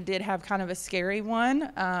recently did have kind of a scary one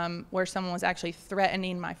where someone was actually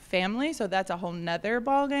threatening my family, so that's a whole nother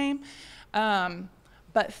ball game.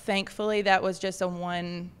 But thankfully that was just a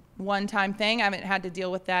one-time thing. I haven't had to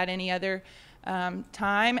deal with that any other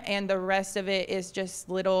time, and the rest of it is just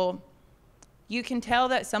little, you can tell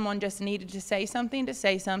that someone just needed to say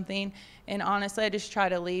something, and honestly I just try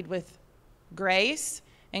to lead with grace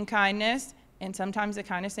and kindness, and sometimes the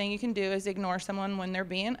kindest thing you can do is ignore someone when they're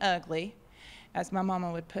being ugly, as my mama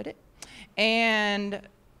would put it. And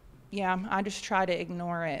yeah, I just try to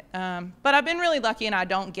ignore it. But I've been really lucky, and I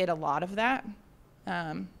don't get a lot of that.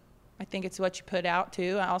 I think it's what you put out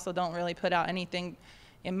too. I also don't really put out anything,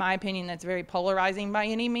 in my opinion, that's very polarizing by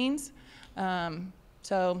any means.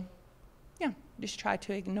 So yeah, just try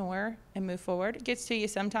to ignore and move forward. It gets to you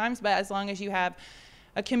sometimes, but as long as you have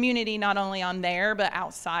a community not only on there but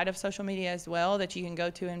outside of social media as well that you can go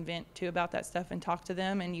to and vent to about that stuff and talk to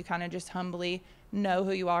them, and you kind of just humbly know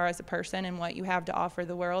who you are as a person and what you have to offer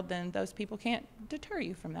the world, then those people can't deter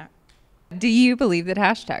you from that. Do you believe that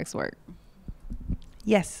hashtags work?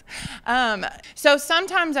 Yes. So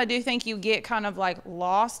sometimes I do think you get kind of like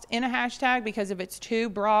lost in a hashtag, because if it's too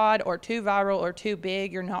broad or too viral or too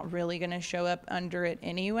big, you're not really going to show up under it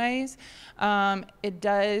anyways. It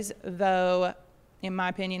does, though, in my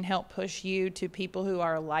opinion, help push you to people who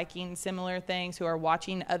are liking similar things, who are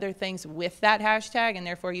watching other things with that hashtag, and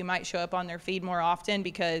therefore you might show up on their feed more often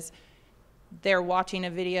because they're watching a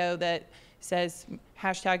video that says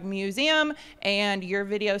hashtag museum and your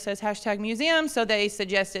video says hashtag museum, so they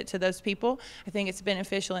suggest it to those people. I think it's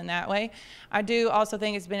beneficial in that way. I do also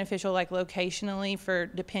think it's beneficial like locationally, for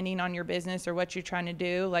depending on your business or what you're trying to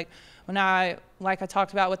do. Like when I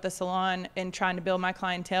talked about with the salon and trying to build my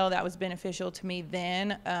clientele, that was beneficial to me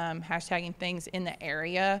then, hashtagging things in the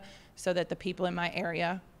area so that the people in my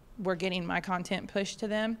area were getting my content pushed to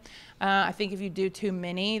them. I think if you do too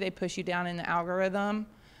many, they push you down in the algorithm.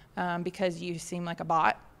 Because you seem like a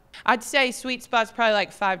bot. I'd say sweet spot's probably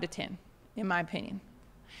like 5 to 10, in my opinion.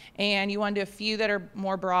 And you want to do a few that are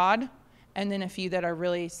more broad, and then a few that are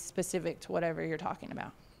really specific to whatever you're talking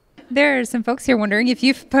about. There are some folks here wondering if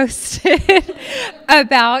you've posted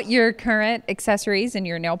about your current accessories and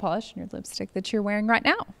your nail polish and your lipstick that you're wearing right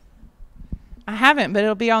now. I haven't, but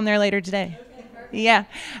it'll be on there later today. Yeah.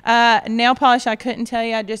 Nail polish, I couldn't tell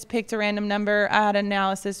you. I just picked a random number. I had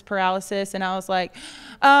analysis paralysis, and I was like,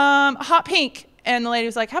 hot pink. And the lady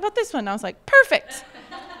was like, how about this one? And I was like, perfect.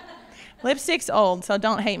 Lipstick's old, so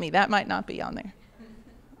don't hate me. That might not be on there.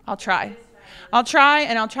 I'll try,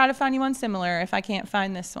 and I'll try to find you one similar if I can't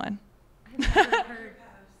find this one. I've never heard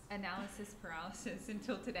analysis paralysis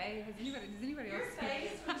until today. Does anybody else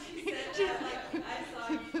see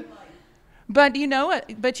it? But you know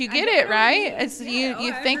what? But you get it, right? It's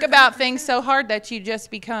you think about things so hard that you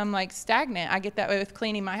just become like stagnant. I get that way with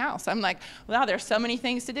cleaning my house. I'm like, wow, there's so many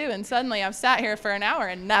things to do, and suddenly I've sat here for an hour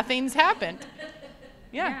and nothing's happened.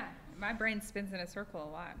 Yeah. My brain spins in a circle a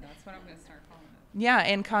lot. That's what I'm going to start calling it. Yeah,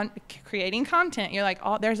 and creating content. You're like,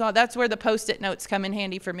 that's where the Post-it notes come in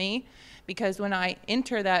handy for me, because when I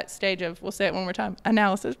enter that stage of, we'll say it one more time,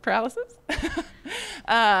 analysis paralysis,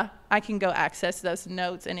 I can go access those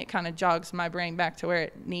notes, and it kind of jogs my brain back to where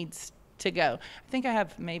it needs to go. I think I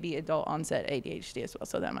have maybe adult onset ADHD as well,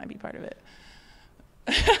 so that might be part of it.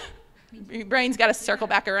 Your brain's got to circle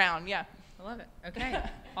back around, yeah. I love it. Okay.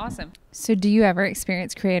 Awesome. So do you ever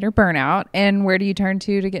experience creator burnout, and where do you turn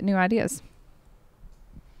to get new ideas?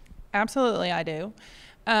 Absolutely, I do.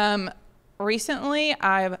 Recently,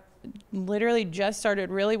 I've literally just started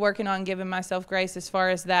really working on giving myself grace as far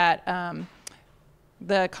as that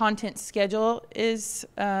the content schedule is,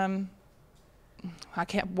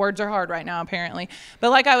 words are hard right now apparently. But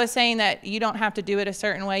like I was saying, that you don't have to do it a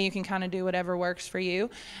certain way. You can kind of do whatever works for you.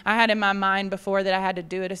 I had in my mind before that I had to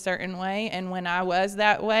do it a certain way. And when I was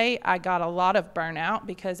that way, I got a lot of burnout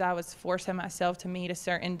because I was forcing myself to meet a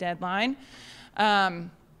certain deadline.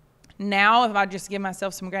 Now, if I just give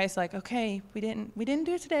myself some grace, like, okay, we didn't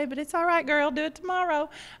do it today, but it's all right, girl, do it tomorrow.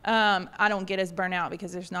 I don't get as burnt out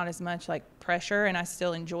because there's not as much like pressure, and I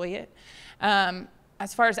still enjoy it.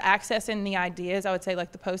 As far as accessing the ideas, I would say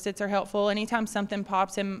like the Post-its are helpful. Anytime something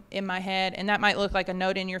pops in my head, and that might look like a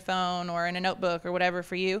note in your phone or in a notebook or whatever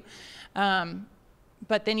for you,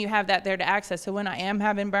 but then you have that there to access. So when I am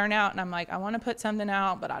having burnout and I'm like, I want to put something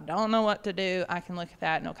out, but I don't know what to do, I can look at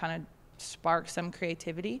that and it'll kind of spark some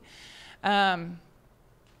creativity.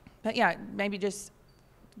 But yeah, maybe just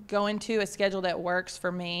go into a schedule that works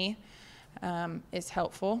for me is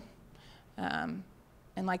helpful.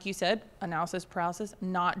 And like you said, analysis paralysis,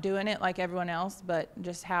 not doing it like everyone else, but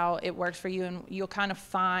just how it works for you, and you'll kind of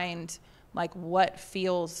find like what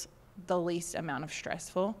feels the least amount of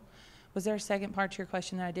stressful. Was there a second part to your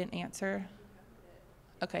question that I didn't answer?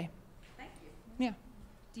 Okay. Thank you. Yeah.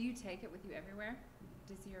 Do you take it with you everywhere?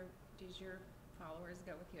 Does your followers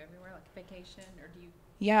go with you everywhere, like vacation, or do you?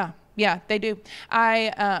 Yeah, they do.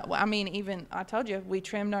 I mean, even I told you we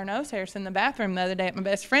trimmed our nose hairs in the bathroom the other day at my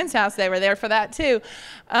best friend's house. They were there for that too.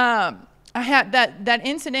 I had that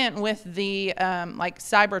incident with the like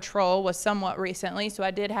cyber troll was somewhat recently, so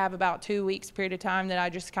I did have about 2 weeks period of time that I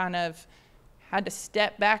just kind of had to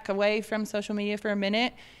step back away from social media for a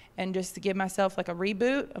minute and just to give myself like a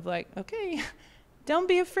reboot of like, okay, don't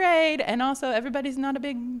be afraid, and also everybody's not a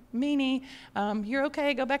big meanie. You're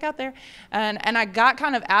okay, go back out there. And I got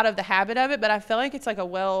kind of out of the habit of it, but I feel like it's like a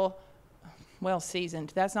well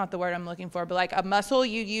seasoned, that's not the word I'm looking for, but like a muscle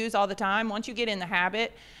you use all the time. Once you get in the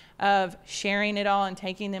habit of sharing it all and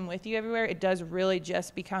taking them with you everywhere, it does really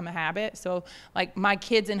just become a habit. So like my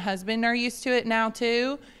kids and husband are used to it now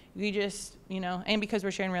too. You just, and because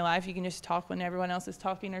we're sharing real life, you can just talk when everyone else is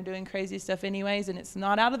talking or doing crazy stuff anyways, and it's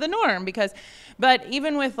not out of the norm but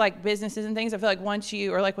even with like businesses and things, I feel like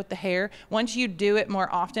or like with the hair, once you do it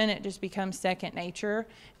more often, it just becomes second nature.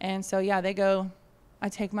 And so, yeah, I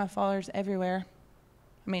take my followers everywhere.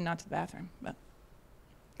 I mean, not to the bathroom, but.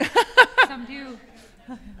 Some do.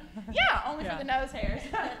 Yeah, only for the nose hairs.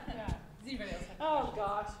 Oh,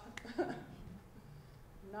 gosh.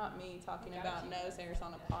 Not me talking about nose hairs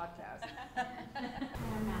on a podcast.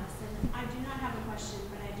 I'm Madison. I do not have a question,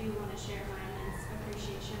 but I do want to share my immense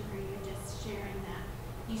appreciation for you just sharing that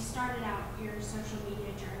you started out your social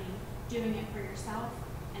media journey doing it for yourself,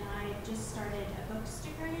 and I just started a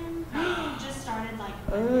bookstagram. Just started like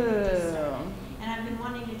and I've been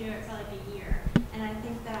wanting to do it for like a year, and I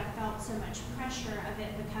think that I felt so much pressure of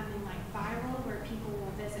it becoming like viral, where people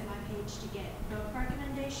will visit my page to get book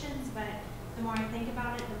recommendations, but the more I think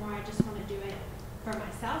about it, the more I just want to do it for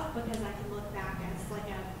myself, because I can look back as like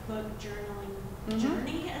a book journaling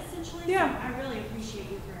journey, essentially. Yeah. So I really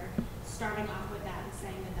appreciate you for starting off with that and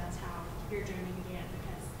saying that that's how your journey began,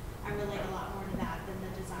 because I relate a lot more to that than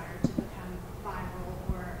the desire to become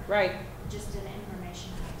viral or just an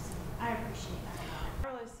information type. So I appreciate that a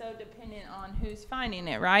lot. Viral is so dependent on who's finding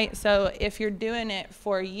it, right? So if you're doing it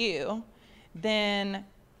for you, then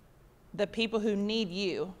the people who need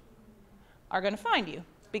you are going to find you,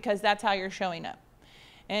 because that's how you're showing up.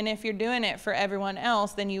 And if you're doing it for everyone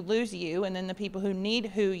else, then you lose you, and then the people who need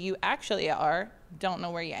who you actually are don't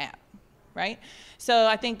know where you're at, right? So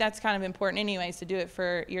I think that's kind of important anyways, to do it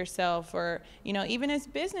for yourself, or, you know, even as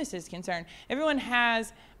business is concerned. Everyone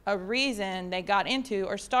has a reason they got into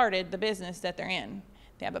or started the business that they're in.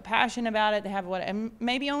 They have a passion about it, they have what, and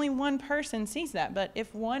maybe only one person sees that, but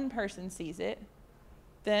if one person sees it,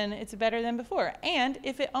 then it's better than before. And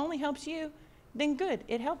if it only helps you, then good,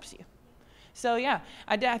 it helps you. So yeah,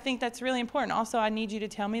 I think that's really important. Also, I need you to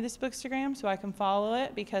tell me this Bookstagram so I can follow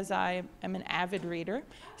it, because I am an avid reader.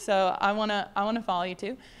 So I wanna follow you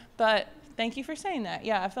too. But thank you for saying that.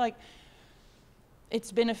 Yeah, I feel like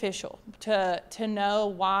it's beneficial to know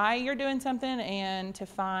why you're doing something, and to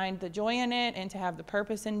find the joy in it, and to have the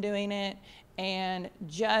purpose in doing it. And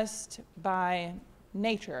just by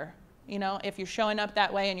nature, you know, if you're showing up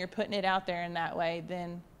that way and you're putting it out there in that way,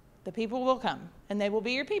 then the people will come, and they will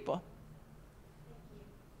be your people.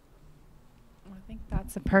 Well, I think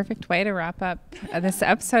that's a perfect way to wrap up this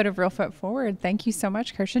episode of Real Foot Forward. Thank you so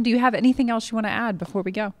much, Kirstan. Do you have anything else you want to add before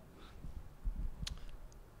we go?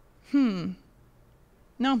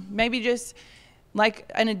 No, maybe just like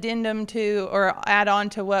an addendum to, or add on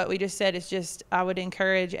to what we just said, is just, I would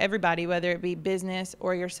encourage everybody, whether it be business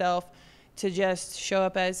or yourself, to just show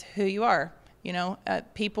up as who you are. You know,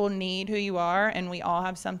 people need who you are, and we all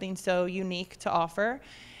have something so unique to offer.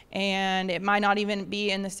 And it might not even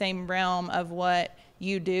be in the same realm of what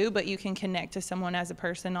you do, but you can connect to someone as a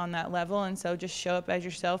person on that level. And so just show up as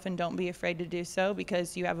yourself, and don't be afraid to do so,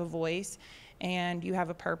 because you have a voice and you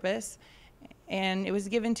have a purpose. And it was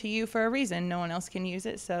given to you for a reason. No one else can use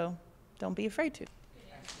it, so don't be afraid to.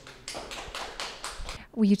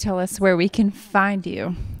 Will you tell us where we can find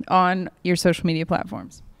you on your social media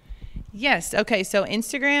platforms? Yes. Okay. So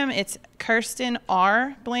Instagram, it's Kirstan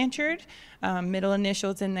R. Blanchard, middle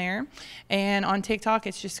initials in there. And on TikTok,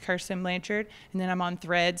 it's just Kirstan Blanchard. And then I'm on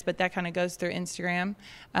Threads, but that kind of goes through Instagram.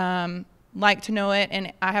 Like to Know It,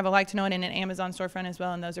 and I have a Like to Know It in an Amazon storefront as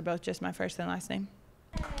well, and those are both just my first and last name.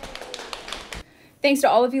 Thanks to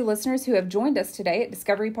all of you listeners who have joined us today at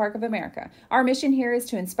Discovery Park of America. Our mission here is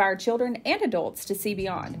to inspire children and adults to see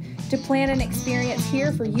beyond. To plan an experience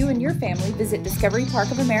here for you and your family, visit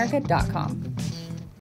discoveryparkofamerica.com.